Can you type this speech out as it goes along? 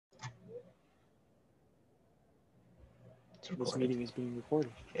This meeting is being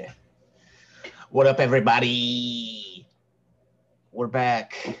recorded. Yeah. What up, everybody? We're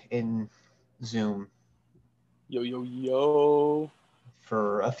back in Zoom. Yo.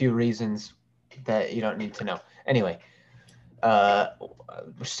 For a few reasons that you don't need to know. Anyway, we're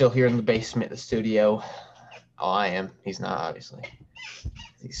still here in the basement of the studio. Oh, I am. He's not, obviously.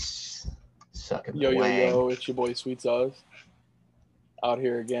 He's sucking the wang. Yo, it's your boy Sweet Sauce. Out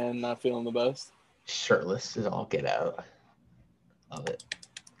here again, not feeling the best. Shirtless is all get out. Love it.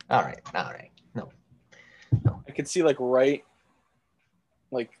 All right. No. I can see right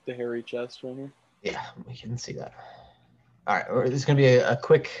the hairy chest right here. Yeah, we can see that. All right, this is gonna be a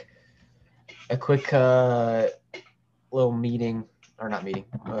quick little meeting, or not meeting,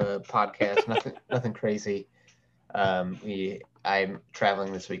 podcast. Nothing crazy. I'm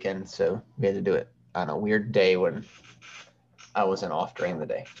traveling this weekend, so we had to do it on a weird day when I wasn't off during the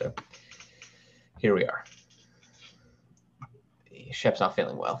day. So here we are. Shep's not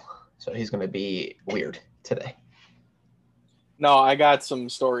feeling well, so he's gonna be weird today. No, I got some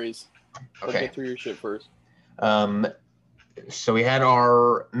stories. Okay. Let's get through your shit first. So we had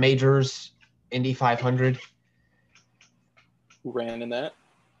our majors, Indy 500. Who ran in that?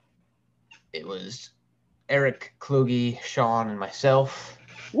 It was Eric, Kluge, Sean, and myself.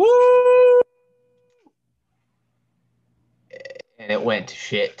 Woo! And it went to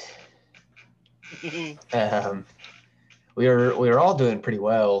shit. We were all doing pretty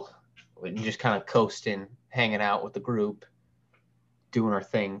well. We just kind of coasting, hanging out with the group, doing our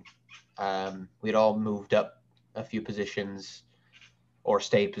thing. We'd all moved up a few positions or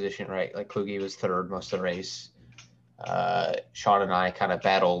stayed position, right? Like Kluge was third most of the race. Sean and I kind of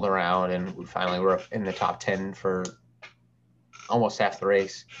battled around, and we finally were in the top 10 for almost half the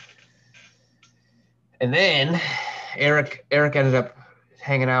race. And then Eric ended up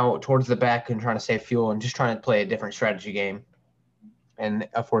hanging out towards the back and trying to save fuel and just trying to play a different strategy game. And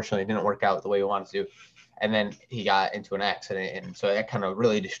unfortunately, it didn't work out the way we wanted to. And then he got into an accident, and so that kind of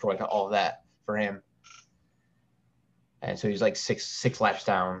really destroyed all of that for him. And so he was like six laps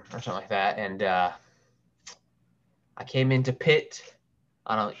down or something like that. And I came into pit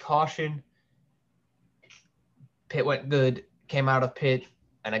on a caution. Pit went good, came out of pit,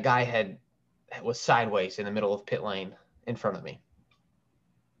 and a guy was sideways in the middle of pit lane in front of me.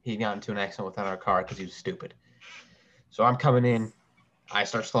 He got into an accident with another car because he was stupid. So I'm coming in. I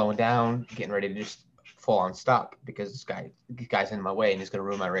start slowing down, getting ready to just full on stop because this guy's in my way and he's going to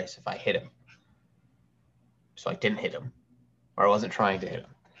ruin my race if I hit him. So I didn't hit him, or I wasn't trying to hit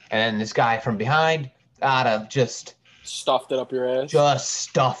him. And then this guy from behind just stuffed it up your ass. Just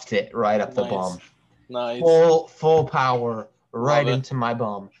stuffed it right up the bum. Nice. Full power right into my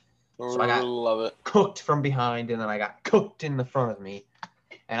bum. So I got cooked from behind, and then I got cooked in the front of me,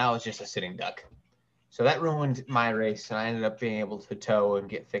 and I was just a sitting duck. So that ruined my race, and I ended up being able to tow and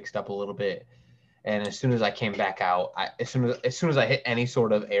get fixed up a little bit. And as soon as I came back out, as soon as I hit any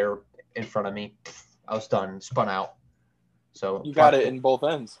sort of air in front of me, I was done, spun out. So you got it in both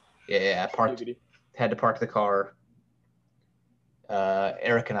ends. Yeah, I had to park the car.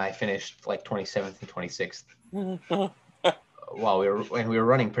 Eric and I finished like 27th and 26th. While we were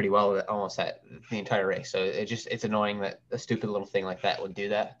running pretty well almost the entire race. So it's annoying that a stupid little thing like that would do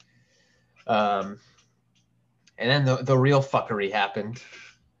that. And then the real fuckery happened,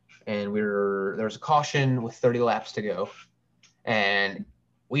 and there was a caution with 30 laps to go, and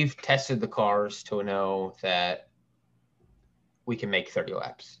we've tested the cars to know that we can make 30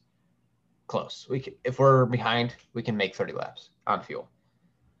 laps. Close. If we're behind, we can make 30 laps on fuel.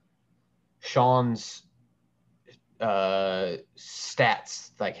 Sean's stats,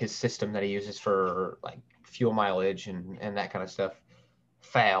 like his system that he uses for like fuel mileage and that kind of stuff,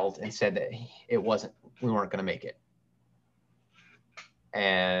 failed and said that we weren't going to make it.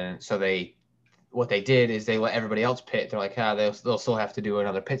 And so what they did is they let everybody else pit. They're like, they'll still have to do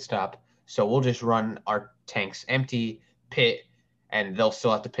another pit stop, so we'll just run our tanks empty, pit, and they'll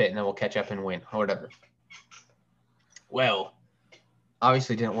still have to pit, and then we'll catch up and win or whatever. Well,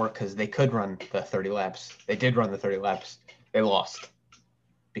 obviously didn't work because they could run the 30 laps. They did run the 30 laps. They lost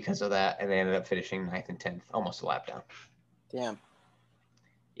because of that, and they ended up finishing 9th and 10th, almost a lap down. Damn.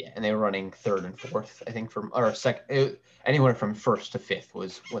 Yeah, and they were running 3rd and 4th, I think, anywhere from 1st to 5th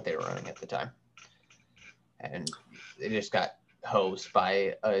was what they were running at the time. And they just got hosed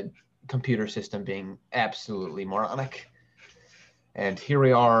by a computer system being absolutely moronic. And here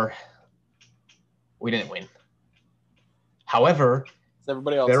we are. We didn't win. However, it's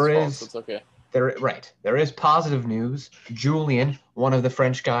everybody else's fault, so it's okay. There is positive news. Julian, one of the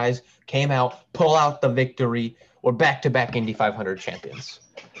French guys, came out, pull out the victory. We're back-to-back Indy 500 champions.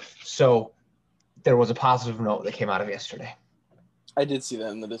 So there was a positive note that came out of yesterday. I did see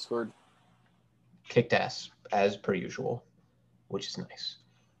that in the Discord. Kicked ass as per usual, which is nice.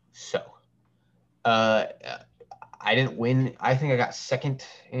 So, I didn't win. I think I got second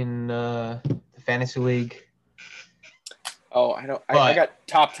in the fantasy league. Oh, I got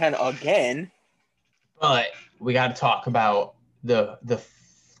top 10 again. But we got to talk about the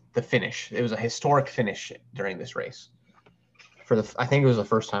finish. It was a historic finish during this race. I think it was the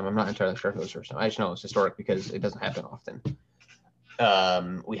first time. I'm not entirely sure if it was the first time. I just know it's historic because it doesn't happen often.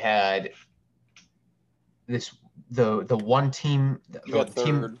 We had the one team. You got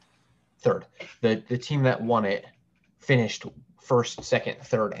third. The team that won it finished first, second,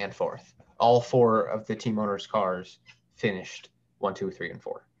 third, and fourth. All four of the team owners' cars finished 1, 2, 3, and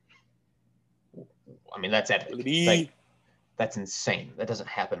 4. I mean, that's epic. Like, that's insane. That doesn't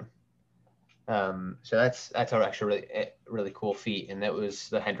happen. So that's actually really cool feat, and that was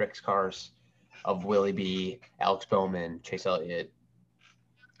the Hendricks cars of Willie B, Alex Bowman, Chase Elliott,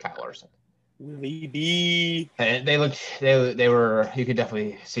 Kyle Larson. Willie B. And they were. You could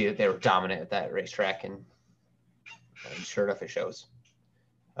definitely see that they were dominant at that racetrack, and sure enough, it shows.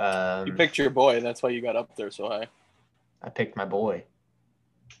 You picked your boy. That's why you got up there so high. I picked my boy.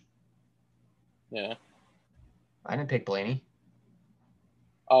 Yeah. I didn't pick Blaney.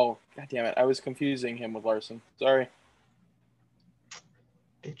 Oh, god damn it. I was confusing him with Larson. Sorry.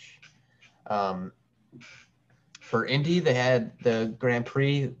 Bitch. For Indy, they had the Grand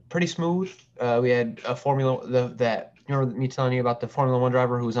Prix pretty smooth. We had a that you remember me telling you about the Formula One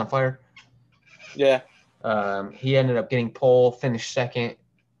driver who was on fire? Yeah. He ended up getting pole, finished second.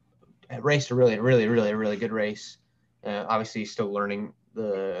 Raced a really, really, really, really good race. Obviously, he's still learning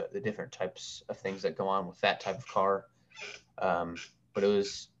the different types of things that go on with that type of car. But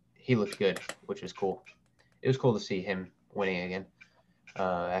he looked good, which was cool. It was cool to see him winning again,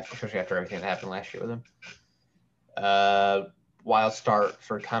 especially after everything that happened last year with him. Wild start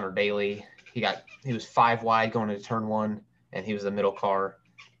for Connor Daly. He was 5 wide going into turn 1, and he was the middle car.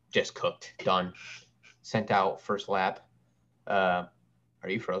 Just cooked, done. Sent out first lap. Are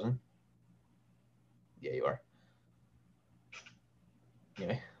you frozen? Yeah, you are.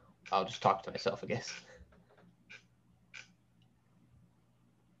 Anyway, I'll just talk to myself, I guess.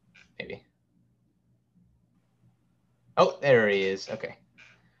 Maybe. Oh, there he is. Okay.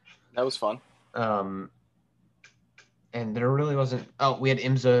 That was fun. And there really wasn't. Oh, we had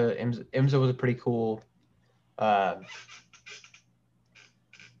IMSA. IMSA was a pretty cool. It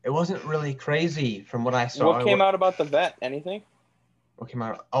wasn't really crazy from what I saw. What came out about the vet? Anything? What came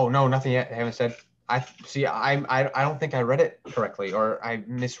out? Oh no, nothing yet. I haven't said. I don't think I read it correctly, or I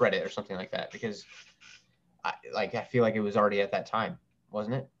misread it, or something like that, because I feel like it was already at that time,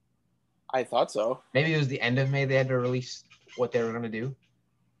 wasn't it? I thought so. Maybe it was the end of May they had to release what they were going to do.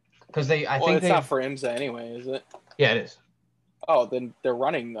 Because it's not for IMSA anyway, is it? Yeah, it is. Oh, then they're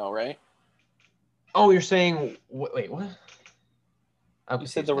running though, right? Oh, you're saying wait, what? You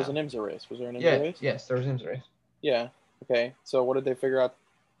said there was an IMSA race. Was there an IMSA race? Yes, there was an IMSA race. Yeah. Okay. So what did they figure out?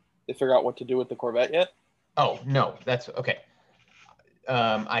 They figure out what to do with the Corvette yet? Oh no, that's okay.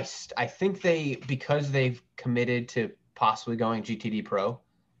 I think because they've committed to possibly going GTD Pro,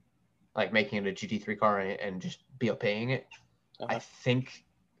 like making it a GT3 car and just paying it. I think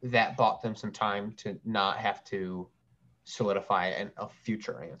that bought them some time to not have to solidify a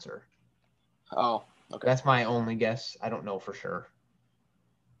future answer. Oh, okay. That's my only guess. I don't know for sure.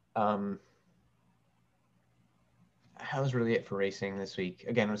 That was really it for racing this week.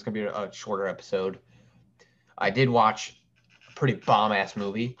 Again, it's going to be a shorter episode. I did watch a pretty bomb-ass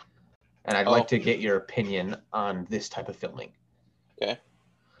movie, and I'd like to get your opinion on this type of filming. Okay.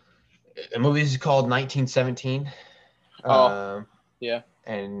 The movie is called 1917. Yeah.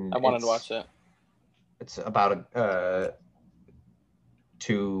 And I wanted to watch that. It's about I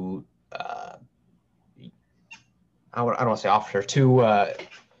don't want to say officer,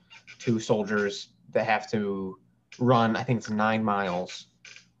 two soldiers that have to run, I think it's 9 miles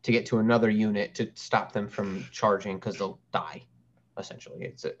to get to another unit to stop them from charging because they'll die, essentially.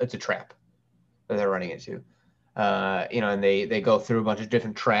 It's a trap that they're running into. And they go through a bunch of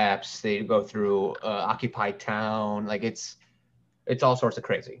different traps. They go through occupied town. Like it's all sorts of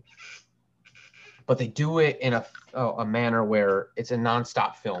crazy. But they do it in a manner where it's a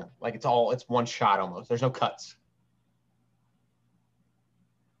nonstop film. Like it's one shot almost. There's no cuts.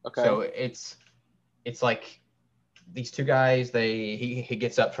 Okay. So it's like these two guys. He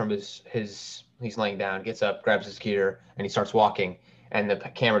gets up from his he's laying down, gets up, grabs his gear, and he starts walking. And the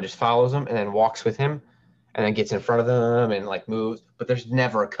camera just follows him and then walks with him, and then gets in front of them and like moves. But there's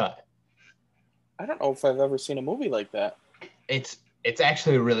never a cut. I don't know if I've ever seen a movie like that. It's It's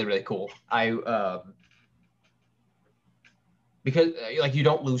actually really, really cool. Because like you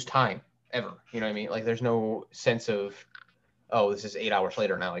don't lose time ever. You know what I mean? Like there's no sense of, oh, this is 8 hours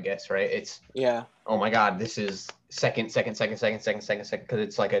later now, I guess, right? It's, Yeah. oh my God, this is second, because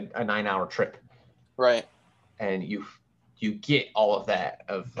it's like a 9 hour trip. Right. And you get all of that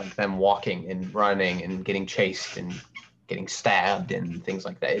of like them walking and running and getting chased and getting stabbed and things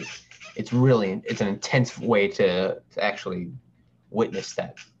like that. It's an intense way to actually witness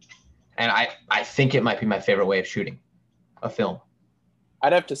that. And I think it might be my favorite way of shooting a film.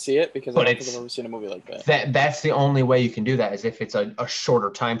 I'd have to see it because I But don't think I've ever seen a movie like that. That's the only way you can do that is if it's a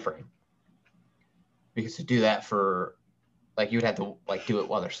shorter time frame. Because to do that for like you would have to like do it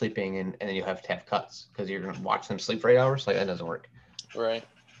while they're sleeping and then you have to have cuts because you're gonna watch them sleep for 8 hours. Like that doesn't work. Right.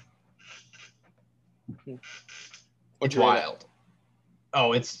 It's wild.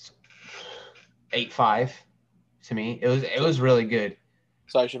 Oh, it's 8.5 to me. It was really good.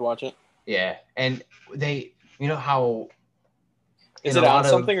 So I should watch it. Yeah, and they, you know how. Is it on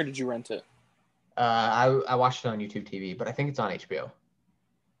something or did you rent it? I watched it on YouTube TV, but I think it's on HBO.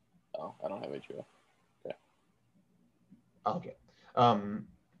 Oh, I don't have HBO. Okay. Okay.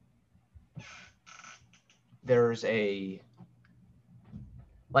 There's a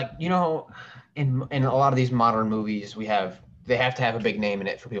like in a lot of these modern movies they have to have a big name in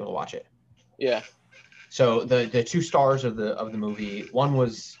it for people to watch it. Yeah. So the two stars of the movie, one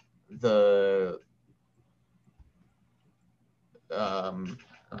was the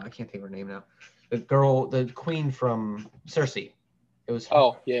I can't think of her name now. The queen from Cersei. It was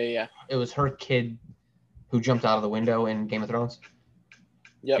yeah. It was her kid who jumped out of the window in Game of Thrones.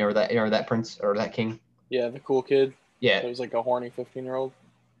 Yep. You remember that prince or that king? Yeah, the cool kid. Yeah. It was like a horny 15-year-old.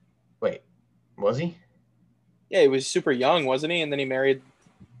 Wait, was he? Yeah, he was super young, wasn't he? And then he married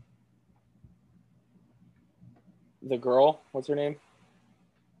the girl. What's her name?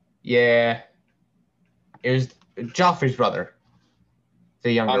 Yeah. It was Joffrey's brother.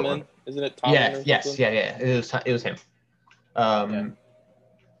 The younger Tommen? one. Isn't it Tommen? Yeah. It was him. Yeah.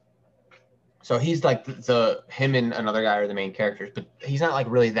 So he's like him and another guy are the main characters, but he's not like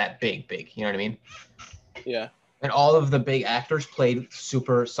really that big. You know what I mean? Yeah. And all of the big actors played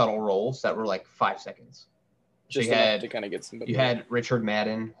super subtle roles that were like 5 seconds. Just so enough to kind of get somebody. You had Richard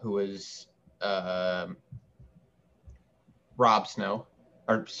Madden, who was Rob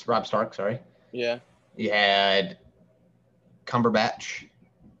Stark, sorry. Yeah. You had Cumberbatch.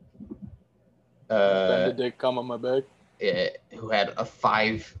 Benedict come on my back. Who had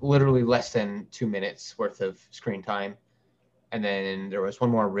literally less than 2 minutes worth of screen time. And then there was one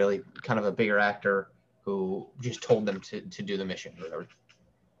more really kind of a bigger actor who just told them to do the mission or whatever.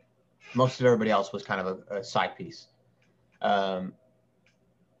 Most of everybody else was kind of a side piece. But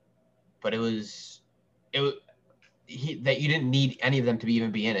that you didn't need any of them to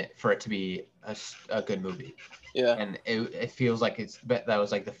even be in it for it to be a good movie. Yeah. And it feels like that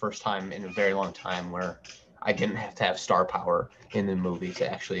was like the first time in a very long time where I didn't have to have star power in the movie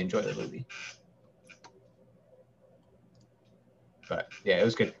to actually enjoy the movie. But yeah, it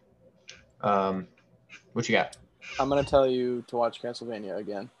was good. What you got? I'm going to tell you to watch Castlevania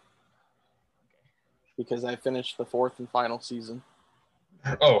again. Because I finished the 4th and final season.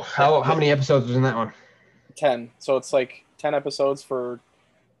 Oh, how many episodes was in that one? 10. So it's like 10 episodes for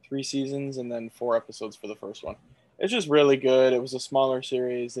 3 seasons and then 4 episodes for the first one. It's just really good. It was a smaller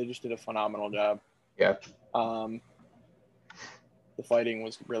series. They just did a phenomenal job. Yeah. The fighting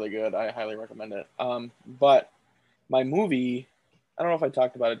was really good. I highly recommend it. But my movie, I don't know if I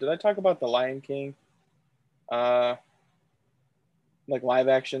talked about it. Did I talk about The Lion King? Like live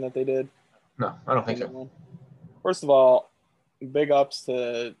action that they did? No, I don't think so. First of all, big ups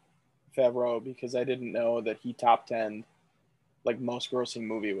to Favreau because I didn't know that he top 10 like most grossing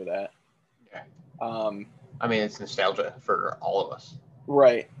movie with that. Yeah. I mean, it's nostalgia for all of us.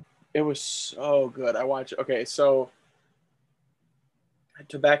 Right. It was so good. I watched. Okay, so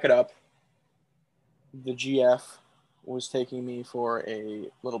to back it up, the GF was taking me for a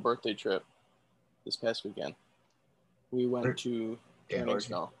little birthday trip this past weekend. We went to Turning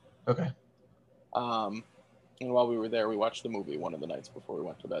Snow. Okay. And while we were there, we watched the movie one of the nights before we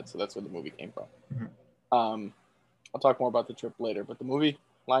went to bed. So that's where the movie came from. Mm-hmm. I'll talk more about the trip later. But the movie,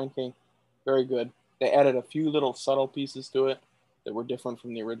 Lion King, very good. They added a few little subtle pieces to it that were different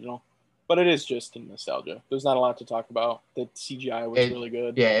from the original. But it is just nostalgia. There's not a lot to talk about. The CGI was really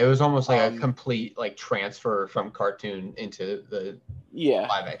good. Yeah, it was almost like a complete like transfer from cartoon into the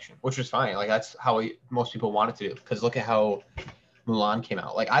live action, which was fine. Like that's how most people wanted to do. Because look at how Mulan came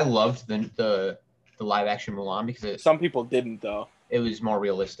out. Like I loved the live action Mulan because some people didn't though. It was more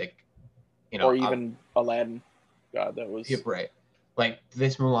realistic, you know. Or even Aladdin. God, that was right. like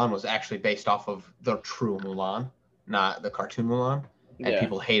this Mulan was actually based off of the true Mulan, not the cartoon Mulan, and Yeah,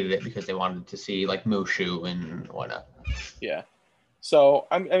 people hated it because they wanted to see like Mushu and whatnot. yeah. So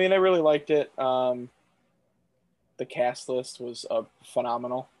I mean, I really liked it. The cast list was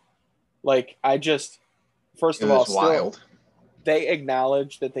phenomenal. Like I just, first It of all, was still wild. they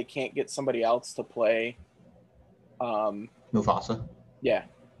acknowledge that they can't get somebody else to play. Mufasa. Yeah,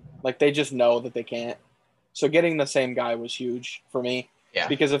 like they just know that they can't. So getting the same guy was huge for me Yeah,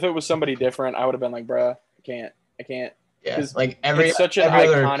 because if it was somebody different, I would have been like, bruh, I can't, yeah. because Like it's such an every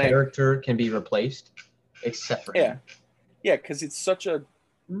other iconic. character can be replaced except for Yeah, him. yeah, because it's such a deep,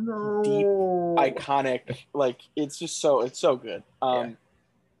 No. iconic. Like it's so good. Yeah.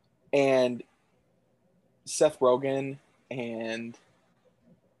 And Seth Rogen and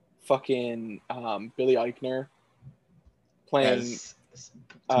fucking Billy Eichner playing. As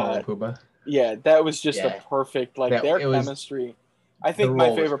Timon Uh, and Pumbaa. yeah, that was just a Yeah. perfect like That their it was chemistry. I the think my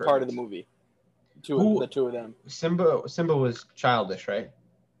role was favorite part of the perfect. movie, the Who two of them. Simba was childish, right?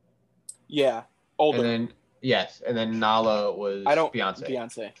 Yeah, And older. then yes, and then Nala I was don't Beyonce.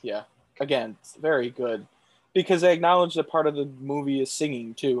 Beyonce. Yeah, again, it's very good because they acknowledge that part of the movie is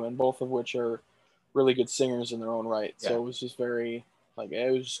singing too, and both of which are really good singers in their own right. Yeah. So it was just very like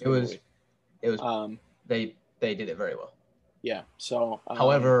it was just a It good was movie. it was Um, they did it very well. yeah. So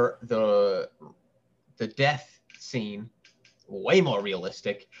However, the death scene way more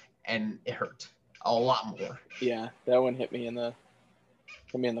realistic and it hurt a lot more. yeah, that one hit me in the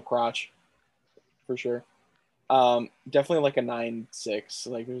crotch for sure. Definitely like a 9.6.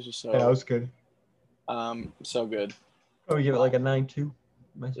 Like it was just Yeah, that so was good. so good. I would give it like a 9.2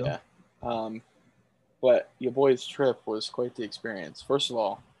 myself. Yeah. But your boy's trip was quite the experience. First of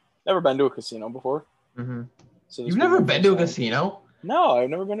all, never been to a casino before, Mm-hmm. so this You've being never my been first to a time. casino? No, I've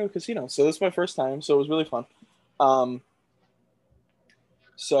never been to a casino, so this is my first time. So it was really fun. Um,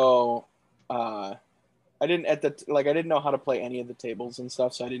 so uh, I didn't I didn't know how to play any of the tables and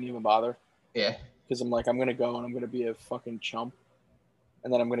stuff, so I didn't even bother Yeah. because I'm like I'm gonna go and I'm gonna be a fucking chump,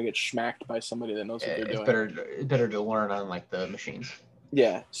 and then I'm gonna get smacked by somebody that knows what they're It's doing. better to learn on like the machines.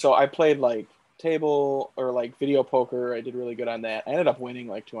 Yeah, so I played like table or like video poker. I did really good on that. I ended up winning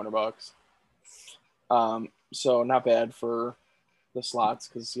like $200. So not bad for the slots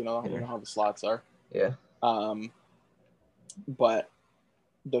because you know how the slots are. Yeah. Um, but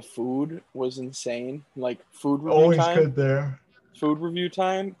the food was insane. Like food review Always time. good there. Food review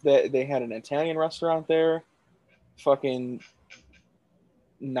time. They had an Italian restaurant there. Fucking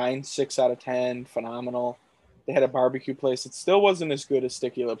 9.6 out of 10. Phenomenal. They had a barbecue place. It still wasn't as good as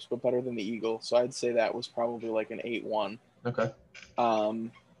Sticky Lips, but better than the Eagle. So I'd say that was probably like an 8.1. Okay.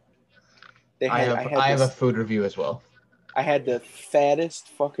 Um, I have a food review as well. I had the fattest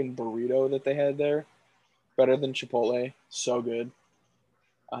fucking burrito that they had there. Better than Chipotle. So good.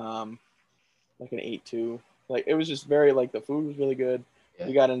 Like an 8.2. Like it was just very like the food was really good. Yeah.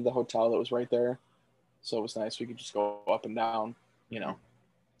 We got into the hotel that was right there, so it was nice. We could just go up and down. You know.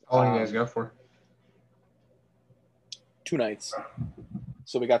 How long you guys go for? 2 nights.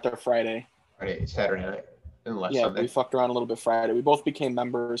 So we got there Friday. Saturday night, and left Yeah, Sunday. we fucked around a little bit Friday. We both became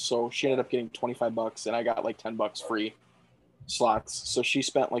members, so she ended up getting $25, and I got like $10 free slots. So she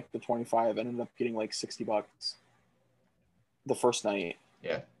spent like the 25 and ended up getting like $60 the first night.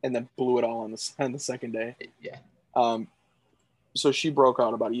 Yeah. And then blew it all on the second day. Yeah. So she broke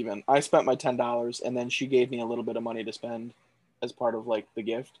out about even. I spent my $10, and then she gave me a little bit of money to spend as part of like the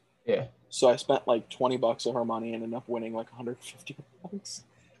gift. Yeah. So I spent like $20 of her money and ended up winning like $150.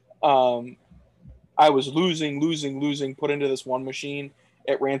 I was losing, put into this one machine.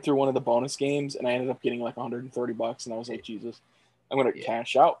 It ran through one of the bonus games, and I ended up getting like $130. And I was like, Jesus, I'm gonna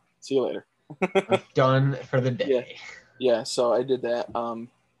cash out. See you later. I'm done for the day. Yeah. So I did that.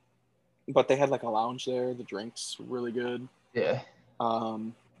 But they had like a lounge there. The drinks were really good. Yeah. I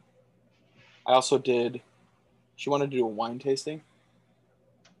also did. She wanted to do a wine tasting.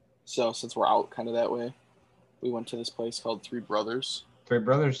 So since we're out kind of that way, we went to this place called Three Brothers. Three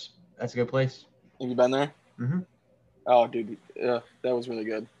Brothers. That's a good place. Have you been there? Mm-hmm. Oh, dude, that was really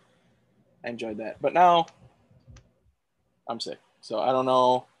good. I enjoyed that. But now I'm sick, so I don't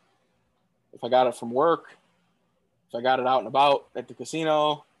know if I got it from work, if I got it out and about at the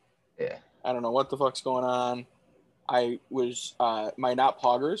casino. Yeah. I don't know what the fuck's going on. I was my not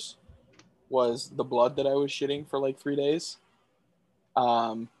poggers was the blood that I was shitting for like 3 days.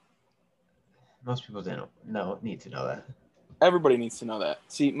 Most people need to know that. Everybody needs to know that.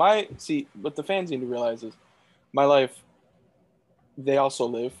 See, what the fans need to realize is my life, they also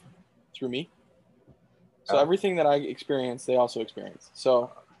live through me. So everything that I experience, they also experience.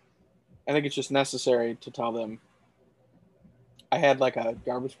 So I think it's just necessary to tell them I had like a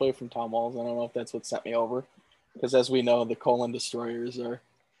garbage plate from Tom Walls. I don't know if that's what sent me over, because as we know, the colon destroyers are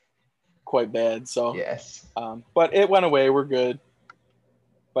quite bad. So, Yes. But it went away. We're good.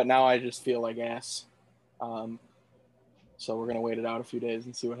 But now I just feel like ass. So we're gonna wait it out a few days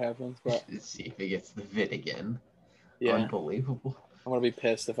and see what happens. But Let's see if he gets the vid again. yeah, Unbelievable. I'm gonna be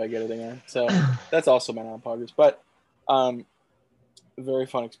pissed if I get it again. So that's also my non-poggers. But very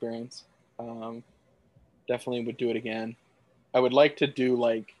fun experience. Definitely would do it again. I would like to do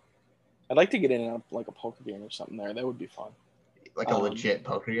like, I'd like to get in a, like a poker game or something there. That would be fun. Like a legit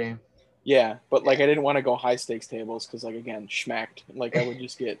poker game. Yeah, but like I didn't want to go high stakes tables because like again schmacked. Like I would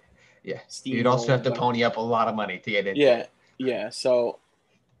just get You'd also have to like, pony up a lot of money to get into yeah, it. yeah. So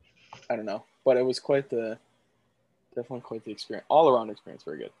I don't know, but it was definitely quite the experience. All around experience,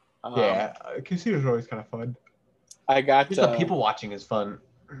 very good. Casinos are always kind of fun. I got Just the people watching is fun.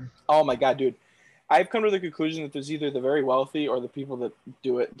 Oh my god, dude! I've come to the conclusion that there's either the very wealthy or the people that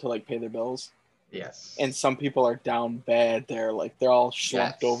do it to like pay their bills. Yes. And some people are down bad. They're all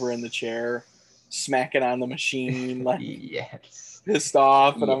slumped over in the chair, smacking on the machine, like pissed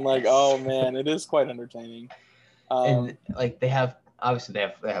off. And I'm like, oh man, it is quite entertaining. And like they have obviously they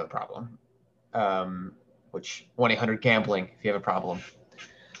have a problem. Which 1-800-GAMBLING if you have a problem.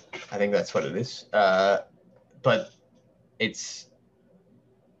 I think that's what it is. But it's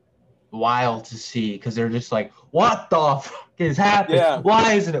wild to see because they're just like, what the fuck is happening? Yeah.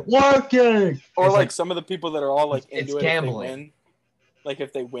 Why isn't it working? Or like some of the people that are all like into it, gambling. If they win. Like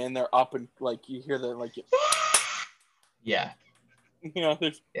if they win, they're up and like you hear the like. Yeah. You know,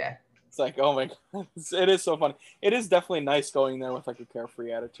 it's like, oh my god, it is so funny. It is definitely nice going there with like a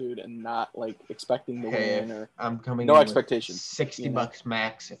carefree attitude and not like expecting to win or I'm coming no expectations. $60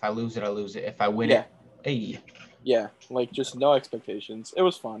 max. If I lose it, I lose it. If I win it, hey. Yeah, like just no expectations. It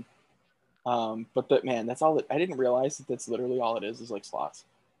was fun. But that's all. I didn't realize that that's literally all it is like slots.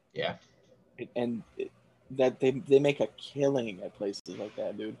 Yeah. That they make a killing at places like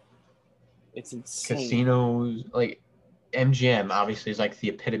that, dude. It's insane. Casinos, like MGM, obviously is like the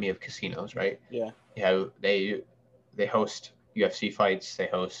epitome of casinos, right? Yeah. Yeah. They host UFC fights, they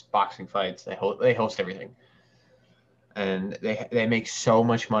host boxing fights, they host everything, and they make so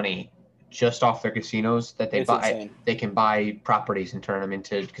much money just off their casinos that they can buy properties and turn them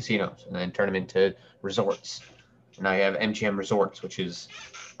into casinos and then turn them into resorts. And now you have MGM Resorts, which is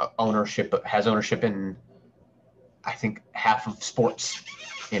has ownership in I think half of sports.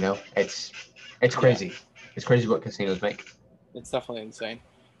 You know, it's crazy. Yeah. It's crazy what casinos make. It's definitely insane.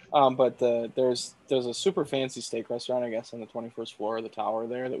 But there's a super fancy steak restaurant, I guess, on the 21st floor of the tower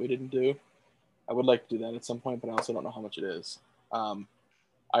there that we didn't do. I would like to do that at some point, but I also don't know how much it is.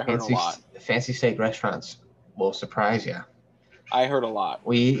 I heard a lot. Fancy steak restaurants will surprise you. I heard a lot.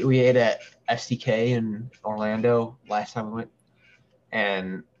 We ate at STK in Orlando last time we went,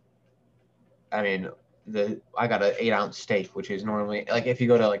 and I mean I got an 8-ounce steak, which is normally like if you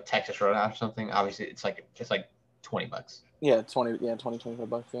go to like Texas Roadhouse or something, obviously it's like $20. Yeah, 25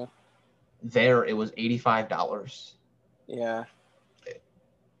 bucks. Yeah. There it was $85. Yeah.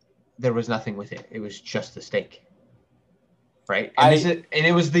 There was nothing with it. It was just the steak. Right. And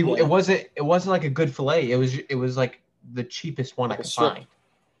it wasn't like a good fillet. It was like the cheapest one I could find.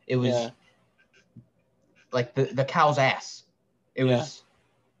 It was like the cow's ass. It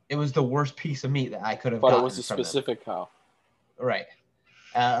was the worst piece of meat that I could have gotten. But it was a specific cow. Right.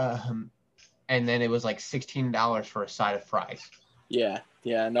 And then it was like $16 for a side of fries. Yeah.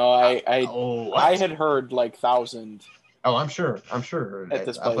 Yeah. No, I had heard like 1,000. Oh, I'm sure. At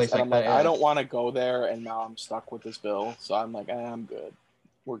this place and I'm like, I don't want to go there, and now I'm stuck with this bill. So I'm like, I'm good.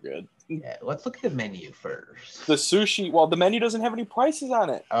 We're good. Yeah, let's look at the menu first. The sushi. Well, the menu doesn't have any prices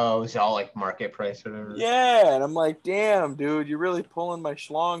on it. Oh, it's all like market price or whatever. Yeah, and I'm like, damn, dude, you're really pulling my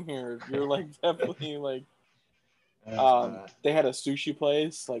schlong here. You're like definitely like. They had a sushi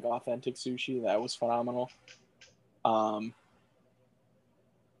place, like authentic sushi, that was phenomenal. God,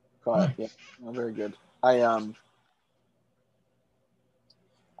 yeah, very good. I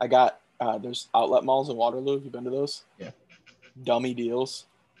got there's outlet malls in Waterloo. Have you been to those? Yeah. Dummy deals.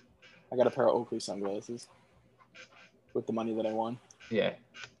 I got a pair of Oakley sunglasses with the money that I won. Yeah.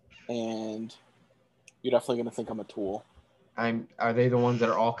 And you're definitely gonna think I'm a tool. Are they the ones that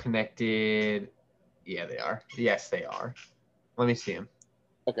are all connected? Yeah, they are. Yes, they are. Let me see them.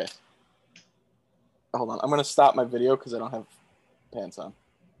 Okay. Hold on. I'm gonna stop my video because I don't have pants on.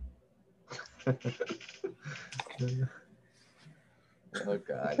 Oh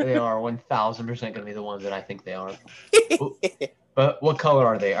god, they are 1,000% gonna be the ones that I think they are. But what color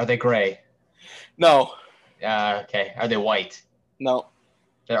are they? Are they gray? No. Okay. Are they white? No.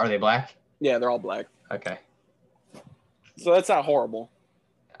 Are they black? Yeah, they're all black. Okay. So that's not horrible.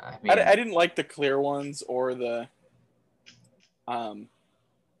 I mean, I didn't like the clear ones or the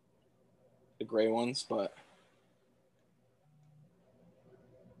gray ones, but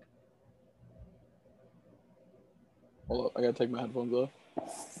hold up, I gotta take my headphones off.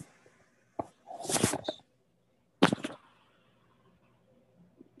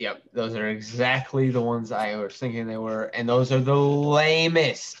 yep, those are exactly the ones I was thinking they were, and those are the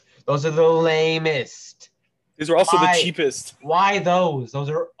lamest. Those are the lamest. These are also Why? the cheapest. Why those? Those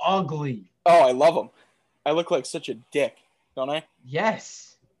are ugly. Oh, I love them. I look like such a dick, don't I?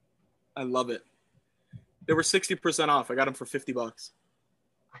 Yes. I love it. They were 60% off. I got them for $50.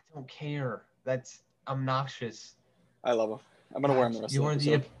 I don't care. That's obnoxious. I love them. I'm gonna wear them the rest of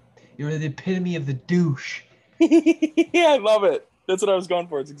the episode. You're the epitome of the douche. Yeah, I love it. That's what I was going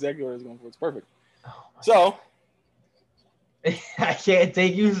for. It's exactly what I was going for. It's perfect. Oh So, I can't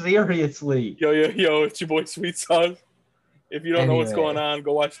take you seriously. yo, it's your boy Sweet Sauce. If you don't know what's Anyway. going on,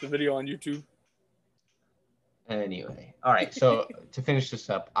 go watch the video on YouTube. Anyway, all right. So to finish this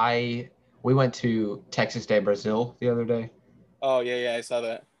up, we went to Texas de Brazil the other day Oh yeah, I saw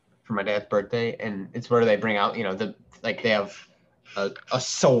that. for my dad's birthday, and it's where they bring out, they have a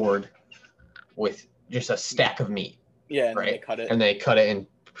sword with just a stack of meat, Yeah, and right? then they cut it. And they cut it and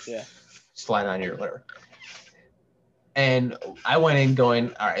Yeah. slide on your liver. And I went in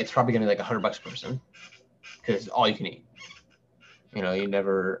going, all right, it's probably gonna be like $100 a person because all you can eat. You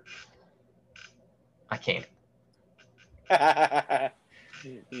never. I can't.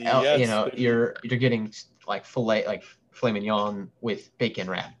 Yes, You're getting like filet mignon with bacon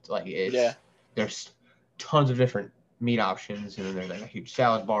wrapped. There's tons of different meat options, and then there's like a huge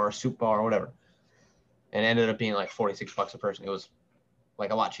salad bar, soup bar, whatever. And it ended up being like $46 a person. It was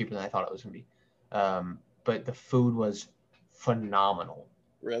like a lot cheaper than I thought it was gonna be. But the food was phenomenal.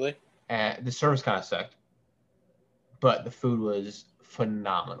 Really? And the service kind of sucked, but the food was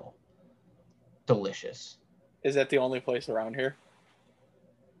phenomenal, delicious. Is that the only place around here?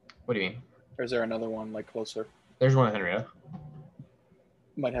 What do you mean? Or is there another one like closer? There's one in Henrietta.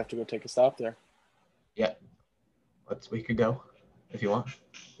 Might have to go take a stop there. Yeah. We could go if you want.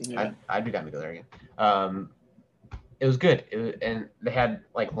 Yeah. I'd be down to go there again. It was good. And they had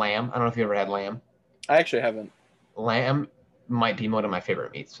like lamb. I don't know if you ever had lamb. I actually haven't. Lamb might be one of my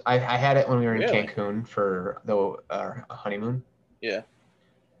favorite meats. I had it when we were in Really? Cancun for our honeymoon. Yeah.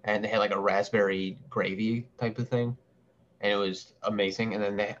 And they had like a raspberry gravy type of thing, and it was amazing. And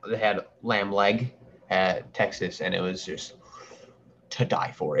then they had lamb leg at Texas, and it was just to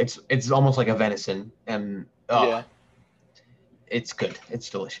die for. It's almost like a venison, and Yeah. it's good. It's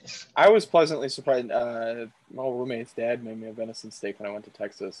delicious. I was pleasantly surprised. My old roommate's dad made me a venison steak when I went to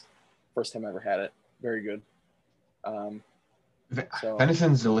Texas. First time I ever had it. Very good. So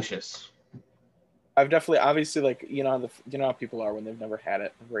Venison's delicious. I've definitely, obviously, like, you know how people are when they've never had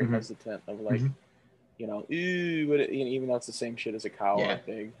it. Very Mhm. hesitant of like, Mhm. ooh, but even though it's the same shit as a cow or Yeah. a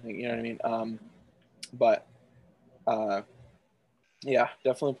pig, you know what I mean? But yeah,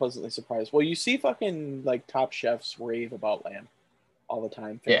 definitely pleasantly surprised. Well, you see fucking like top chefs rave about lamb all the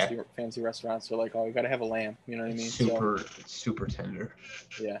time. Fancy restaurants are like, oh, you gotta have a lamb. You know what I mean? It's super tender.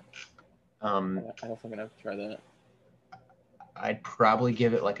 Yeah. I don't think I'm gonna try that. I'd probably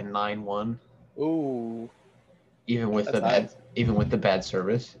give it like a 9-1. Ooh, Even with That's the bad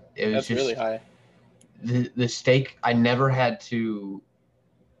service. It was that's just really high. the steak. I never had to.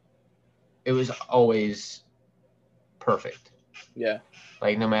 It was always perfect. Yeah.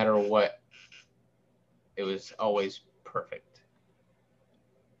 Like no matter what, it was always perfect.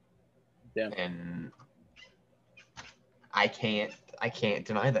 Yeah. And I can't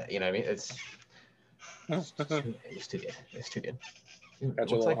deny that. You know what I mean? It's too good. It's too good. Dude, Got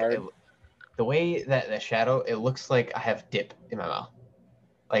it you a looks little like hard. the way that the shadow, it looks like I have dip in my mouth.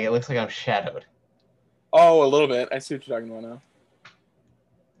 Like it looks like I'm shadowed. Oh, a little bit. I see what you're talking about now.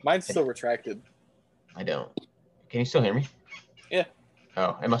 Mine's still retracted. I don't. Can you still hear me? Yeah.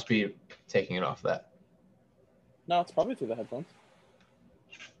 Oh, it must be taking it off that. No, it's probably through the headphones.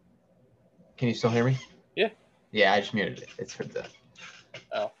 Can you still hear me? Yeah. Yeah, I just muted it. It's for the.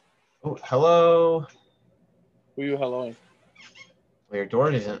 Oh. Oh, hello. Who are you helloing? Well, your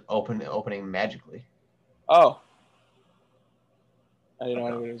door isn't opening magically. Oh. I didn't know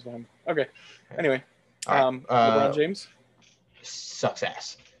anybody was behind me. Okay. Anyway. All right. LeBron James? Sucks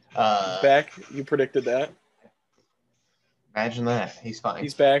ass. He's back. You predicted that. Imagine that. He's fine.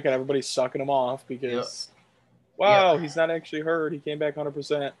 He's back and everybody's sucking him off because, wow, he's not actually hurt. He came back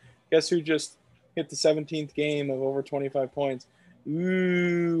 100%. Guess who just hit the 17th game of over 25 points?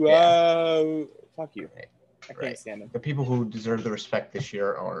 Ooh, fuck you. I can't stand him. The people who deserve the respect this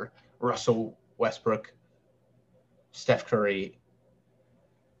year are Russell Westbrook, Steph Curry.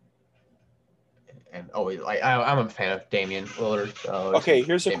 And I'm a fan of Damian Lillard. Okay,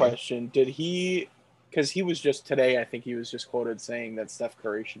 here's a Damian. question. Did he, because he was just today, I think he was just quoted saying that Steph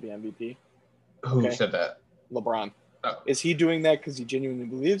Curry should be MVP. Who said that? LeBron. Oh. Is he doing that because he genuinely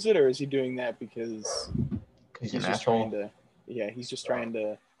believes it, or is he doing that because he's an just asshole? He's just trying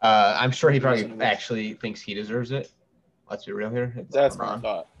to. I'm sure he probably actually thinks he deserves it. Let's be real here. That's LeBron. my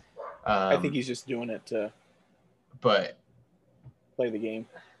thought. I think he's just doing it to play the game.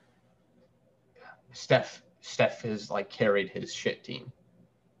 Steph has like carried his shit team.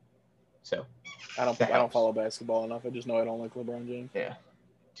 So I don't follow basketball enough. I just know I don't like LeBron James. Yeah.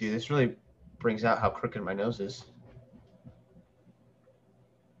 Dude, this really brings out how crooked my nose is.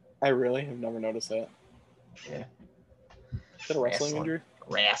 I really have never noticed that. Yeah. Is that a wrestling injury?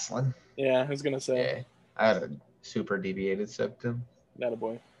 Wrestling. Yeah, I was gonna say. Yeah. I had a super deviated septum. Not a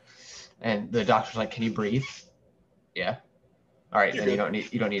boy. And the doctor's like, "Can you breathe?" Yeah. All right, You're then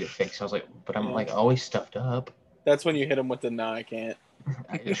good. you don't need it fixed. I was like, "But I'm like always stuffed up." That's when you hit him with the "Nah, I can't."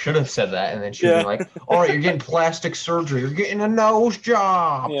 I should have said that, and then she'd be like, "All right, you're getting plastic surgery. You're getting a nose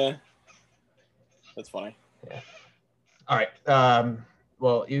job." Yeah. That's funny. Yeah. All right.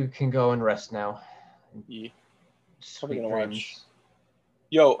 Well, you can go and rest now. Yeah. Sweet gonna dreams. watch.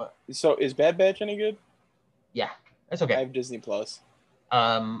 Yo, so is Bad Batch any good? Yeah, that's okay. I have Disney Plus.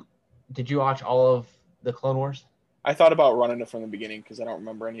 Did you watch all of the Clone Wars? I thought about running it from the beginning because I don't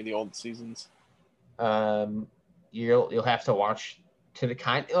remember any of the old seasons. You'll have to watch to the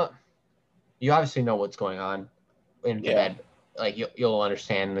kind. You obviously know what's going on in the Bad. Like you'll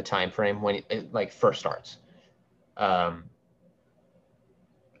understand the time frame when it like first starts. Because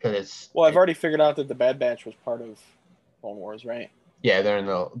it's. Well, I've already figured out that the Bad Batch was part of Clone Wars, right? Yeah, they're in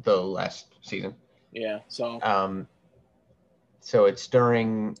the last season. Yeah. So. So it's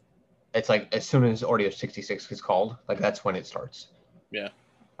during. It's like as soon as Order 66 gets called, like that's when it starts. Yeah.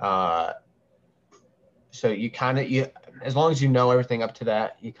 So you as long as you know everything up to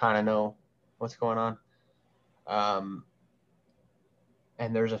that, you kind of know what's going on.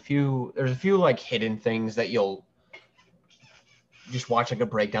 And there's a few like hidden things that you'll just watch like a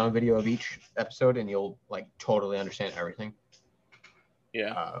breakdown video of each episode and you'll like totally understand everything.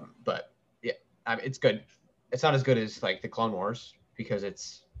 Yeah. But yeah, it's good. It's not as good as like the Clone Wars because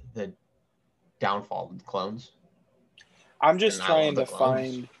it's the downfall of the clones. I'm just trying to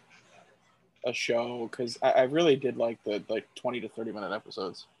find a show because I really did like the 20 to 30 minute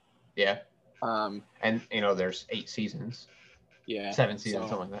episodes. Yeah. And there's 8 seasons. Yeah. 7 seasons,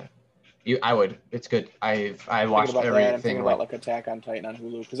 something like that. I would. It's good. I watched everything. I'm thinking about like Attack on Titan on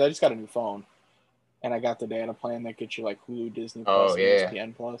Hulu because I just got a new phone, and I got the data plan that gets you like Hulu, Disney Plus, and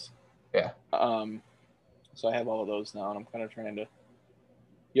ESPN Plus. Yeah. So I have all of those now, and I'm kind of trying to.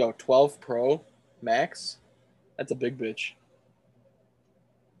 12 Pro Max, that's a big bitch.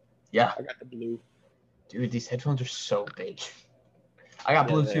 Yeah. I got the blue. Dude, these headphones are so big. I got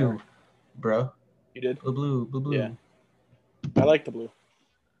blue too, bro. You did? Blue. Yeah. I like the blue.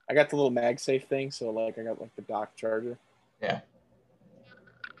 I got the little MagSafe thing, so like I got like the dock charger. Yeah.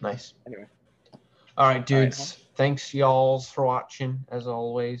 Nice. Anyway. All right, dudes. Thanks y'all for watching as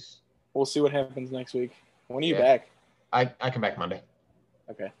always. We'll see what happens next week. When are you back? I come back Monday.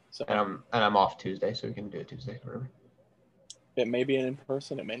 Okay. So and I'm off Tuesday, so we can do it Tuesday, whatever. It may be in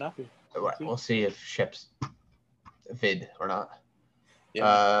person, it may not be. We'll see if ships vid or not.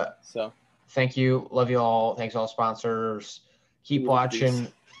 Yeah. So thank you. Love you all. Thanks all sponsors. Keep watching.